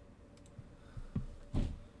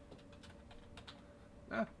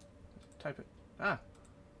 Ah, type it. Ah.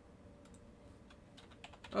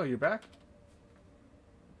 Oh, you're back?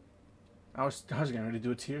 I was getting ready to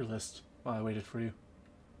do a tier list while I waited for you.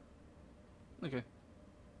 Okay.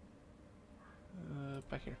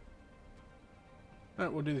 Back here.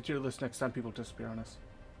 Alright, we'll do the tier list next time people disappear on us.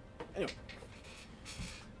 Anyway.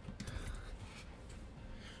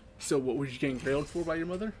 So what was you getting railed for by your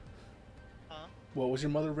mother? Huh? What was your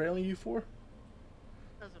mother railing you for?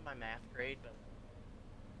 Because of my math grade, but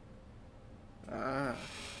Ah.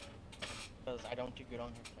 because I don't do good on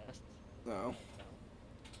her tests. No.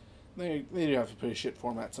 They do have a pretty shit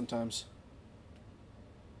format sometimes.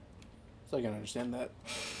 So I can understand that.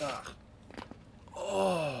 Ugh.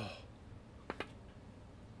 Oh.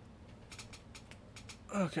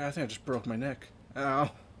 Okay, I think I just broke my neck.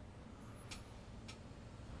 Ow.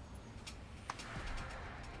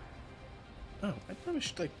 Oh, I probably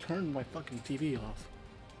should like turn my fucking TV off.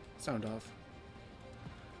 Sound off.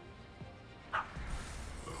 I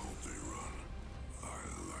hope they run. I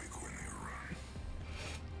like when they run.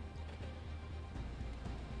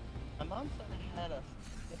 My mom said I had a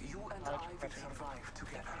You and I will survive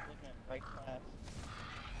together. looking at right class.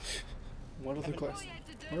 What other class?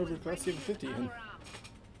 What other class do you have a 50 in?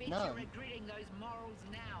 None. You're regretting those morals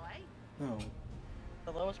now, eh? No.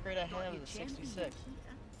 The lowest grade I Got have your is a champion 66. here.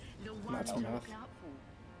 The one That's to math. look out for.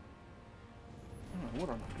 Oh, what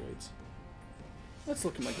are my grades? Let's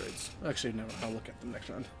look at my grades. Actually, no, I'll look at them next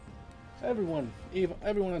round. Everyone,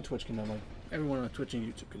 everyone on Twitch can know everyone on Twitch and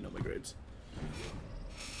YouTube can know my grades.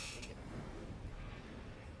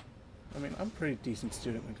 I mean, I'm a pretty decent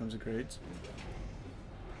student when it comes to grades.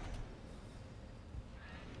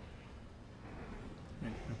 I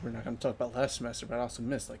mean, we're not going to talk about last semester, but I also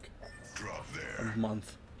missed like Drop a there.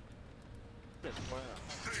 month. Yes, wow.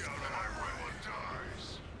 Stay out of my way and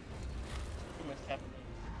dies. Too much happening.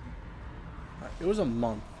 It was a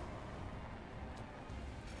month.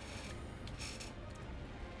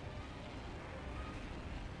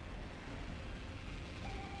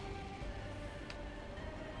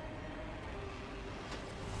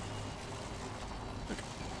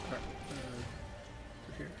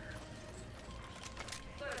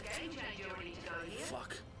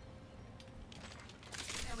 Fuck.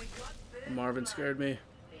 Marvin scared me.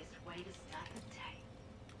 Best way to start the day.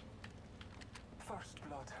 First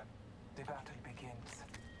blood. The battle begins.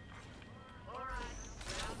 Alright,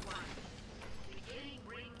 round one. Beginning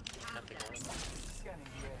ring countdown. Scanning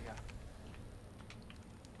the area.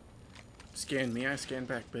 Scan me, I scan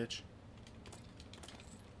back, bitch.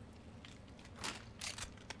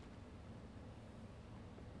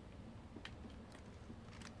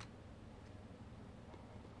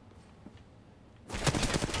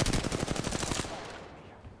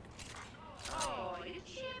 Oh, you're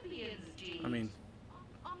champions, G. I mean,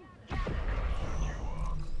 I'm gutted.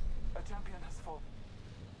 A champion has fallen.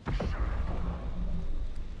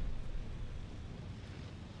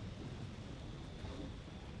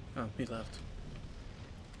 oh, he left.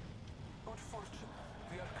 Good fortune.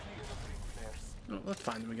 We are clear of ring flares. Oh, let's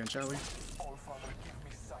find him again, shall we? All Father, give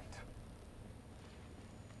me sight.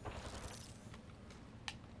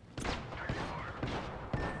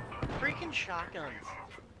 Freaking shotguns.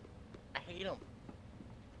 I hate them.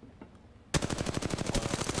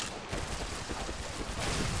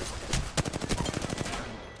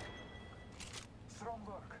 Strong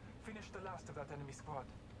work. Finish the last of that enemy squad.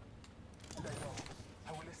 I know.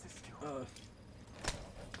 I will assist you.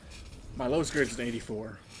 My lowest grade is an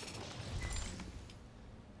 84.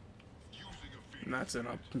 And that's in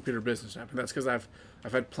a computer business app. And that's because I've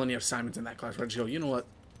had plenty of assignments in that class where I just go, you know what?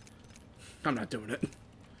 I'm not doing it.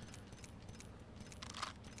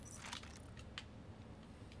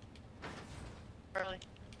 Charlie,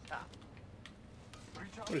 stop.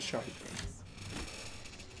 What is Charlie doing?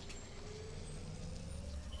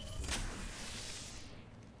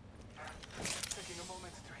 Taking a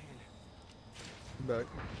moment to heal. Back.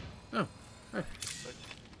 Oh, hi.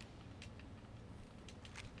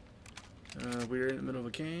 We're in the middle of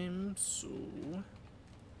a game, so...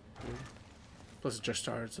 Plus it just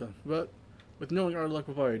started, so... But, with knowing our luck,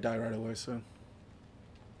 we'll probably die right away, so...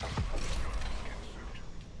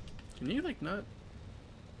 Can you, like, not...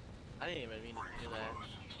 I didn't even mean to do that.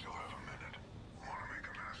 Still have a minute. Wanna make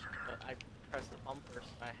a massacre? But I pressed the bumper, so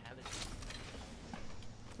I had it.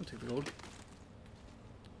 I'll take the gold.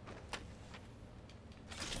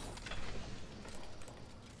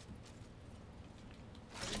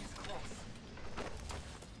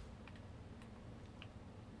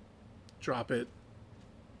 Drop it.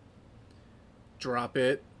 Drop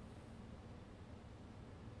it.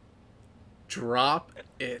 Drop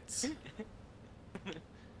it. 30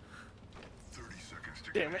 seconds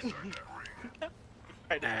to Damn get it. inside that ring.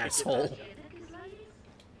 I didn't Asshole.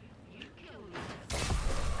 You killed me.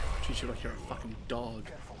 She at you like you're a fucking dog.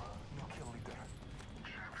 Careful. No kill leader.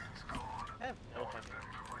 I have no heavy.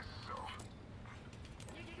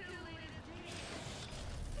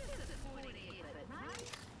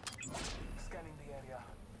 Scanning the area.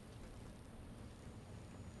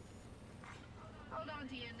 Hold on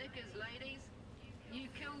to your knickers, ladies. You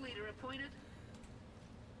kill leader appointed.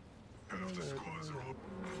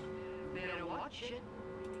 Better watch it.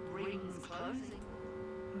 Rings closing.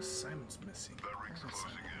 Simon's missing. That ring's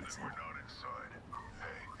closing in and we're not inside. Hey,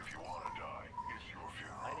 if you want to die, it's your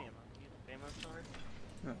Light funeral. ammo. You have ammo sorry?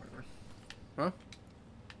 Oh, whatever. Huh?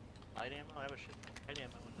 Light ammo? I have a shit ton of light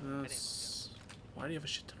ammo. And light ammo Why do you have a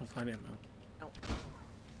shit ton of light ammo? gun. No.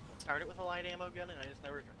 Started with a light ammo gun and I just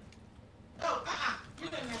never.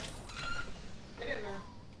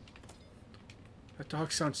 That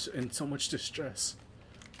dog sounds in so much distress.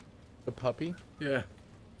 The puppy? Yeah.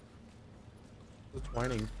 It's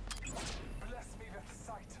whining. Bless me with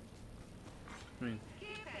sight. I mean,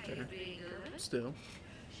 Being good. still.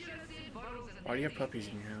 Why do you have puppies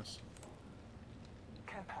in your house?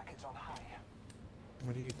 Care package on high.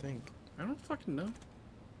 What do you think? I don't fucking know.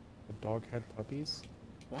 The dog had puppies?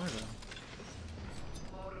 Why though?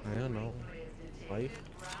 I don't know. Life?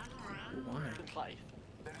 Why? Good life.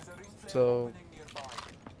 There is a ring flare So- opening nearby.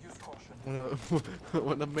 Use caution.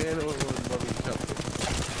 When a man or a woman love each other.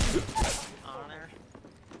 Honor.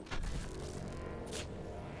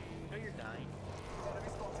 No, you're dying. Enemy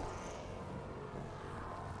spotted.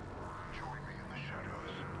 Join me in the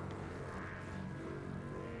shadows.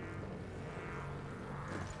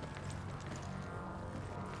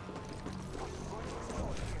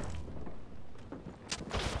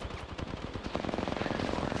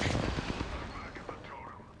 Back at the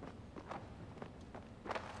totem.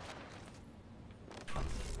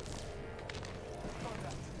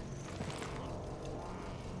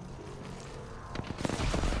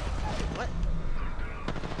 What?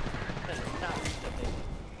 That is not reasonable.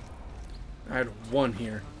 I had one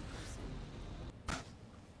here.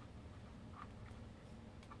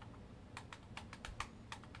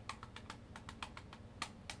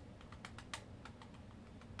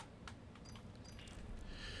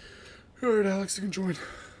 Alright, Alex, you can join.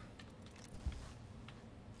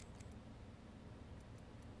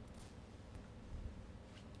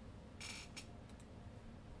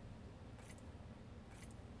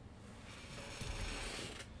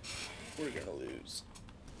 We're gonna lose.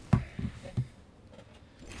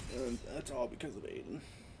 And that's all because of Aiden.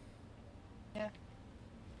 Yeah.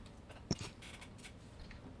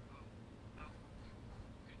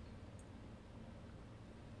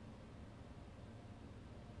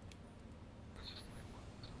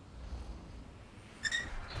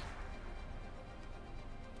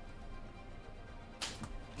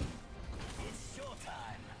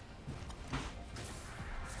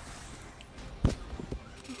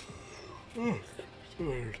 Tired. The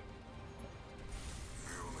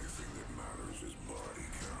only thing that matters is body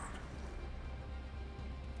count.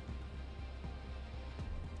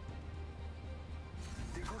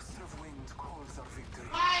 The gust of wind calls our victory.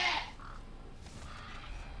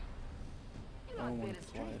 You I got want better to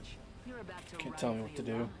fly it. stretch. You're about to Can't run tell me for what to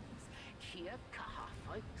your do. lungs. Here, kaha,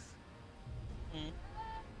 folks.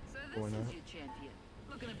 So Why this not? is your champion.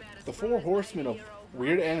 Looking about as The pro four as horsemen of 90-year-old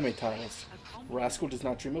weird Rocky. anime titles. A combo. Rascal does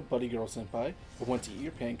not dream of Buddy Girl Senpai, but want to eat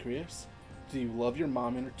your pancreas. Do you love your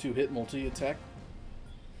mom and her two-hit multi-attack?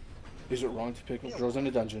 Is it wrong to pick up girls in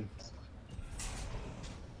a dungeon?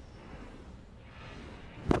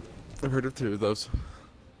 I've heard of 2 of those.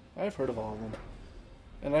 I've heard of all of them.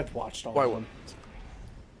 And I've watched all Why of one? them.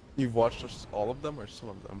 You've watched just all of them or some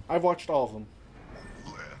of them? I've watched all of them.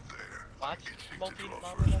 Land there. Watch Instinct multi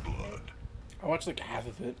offers blood. I watched like half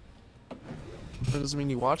of it. That doesn't mean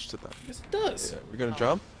you watched it then. Yes, it does. Yeah, we're gonna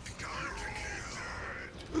jump?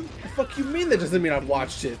 The fuck you mean that doesn't mean I've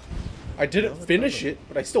watched it? I didn't No, it finish doesn't. it,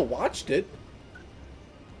 but I still watched it.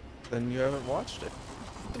 Then you haven't watched it.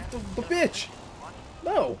 The bitch!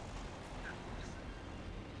 No!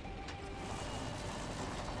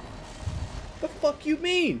 The fuck you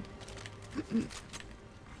mean?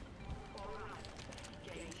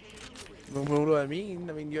 Well, what do I mean?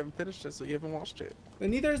 I mean, you haven't finished it, so you haven't watched it.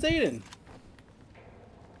 And neither is Aiden.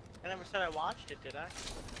 I never said I watched it, did I?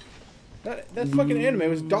 That fucking anime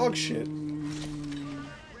was dog shit.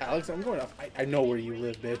 Alex, I'm going off. I know where you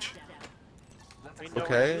live, bitch. We know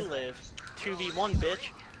Okay. where you live. 2v1, bitch.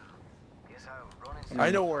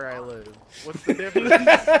 I know where I live. What's the difference?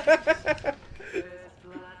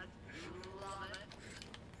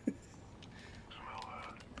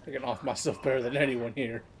 I can off myself better than anyone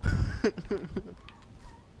here.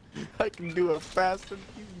 I can do it faster than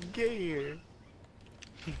you can get here.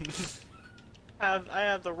 I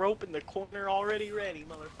have the rope in the corner already ready,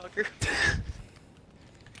 motherfucker.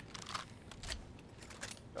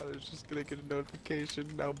 I was just gonna get a notification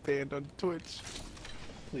now banned on Twitch.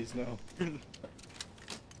 Please no.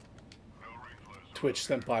 Twitch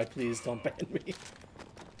senpai, please don't ban me.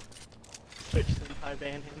 Twitch senpai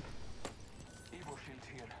ban him. Evo shield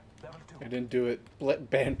here. Level 2. I didn't do it.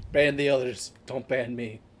 Ban the others. Don't ban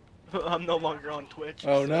me. I'm no longer on Twitch.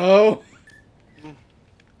 Oh no!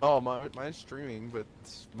 Oh, mine's streaming, but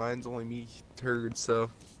mine's only me turd, so.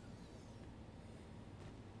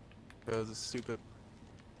 That was stupid.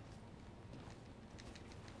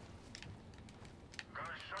 Gonna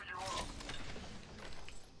shut you up.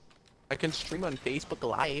 I can stream on Facebook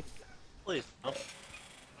Live. Please. No.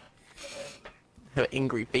 Have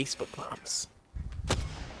angry Facebook moms.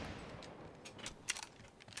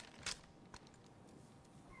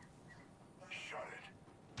 Shut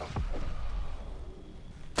it.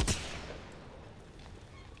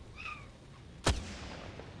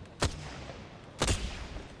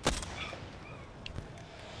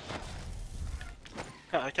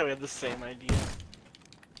 I like how we have the same idea.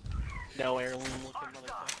 No heirloom looking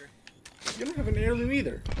motherfucker. You don't have an heirloom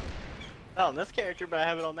either. Oh, on this character, but I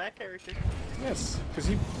have it on that character. Yes, because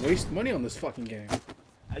you waste money on this fucking game.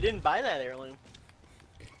 I didn't buy that heirloom.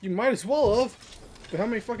 You might as well have. But how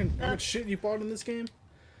much shit you bought in this game?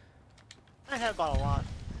 I have bought a lot.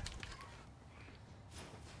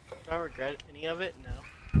 Do I regret any of it?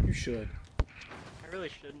 No. You should. I really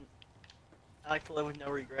shouldn't. I like to live with no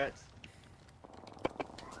regrets.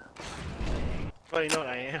 But you know what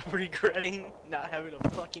I am regretting? Not having a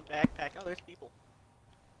fucking backpack. Oh, there's people.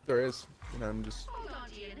 There is. And I'm just Hold on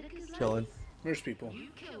to your knickers, chilling. ladies. Where's people? You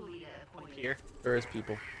kill leader Up appointed. here. There is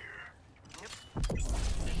people. Shut you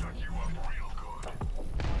up real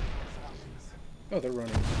good. Oh, they're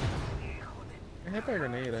running. I hit by a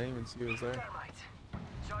grenade. I didn't even see who was there. Thermite.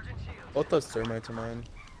 Charging shield. Both those thermites are mine.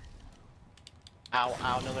 Ow,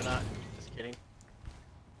 ow, no they're not. Just kidding.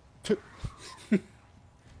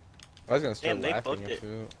 I was gonna start Damn, they laughing booked at it.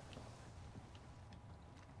 you.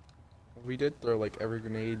 We did throw like every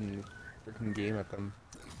grenade in the freaking game at them.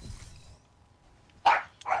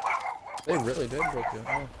 They really did book it.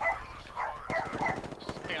 Oh.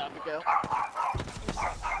 Hang on, we go.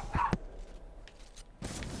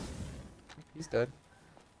 He's dead.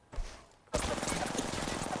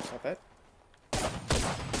 Not that.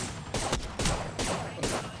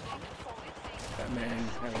 That man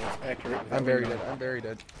was accurate. With I'm that very wingman. dead. I'm very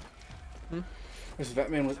dead.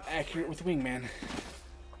 That man was accurate with wingman.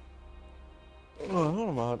 Oh, I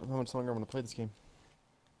don't know how much longer I'm gonna play this game.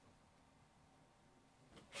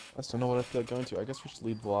 I just don't know what I feel like going to. I guess we should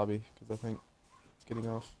leave the lobby because I think it's getting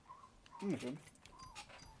off. Okay.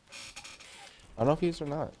 I don't know if he is or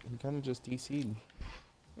not. He kind of just DC'd.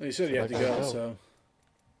 Well, you said you So have to I gotta go, go. so.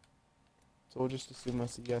 So we'll just assume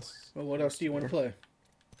that's a yes. Well, what else do you want to play?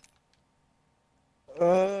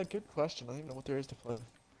 Good question. I don't even know what there is to play.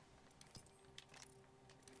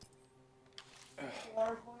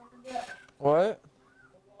 What?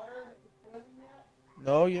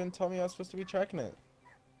 No, you didn't tell me I was supposed to be tracking it.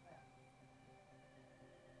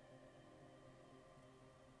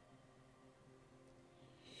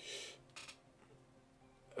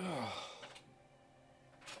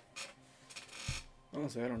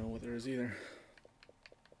 Honestly, I don't know what there is either.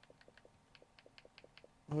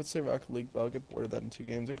 I would say Rocket League, but I'll get bored of that in 2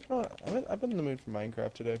 games. I've been in the mood for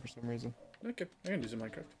Minecraft today for some reason. Okay, I can do some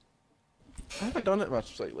Minecraft. I haven't done it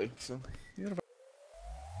much lately, so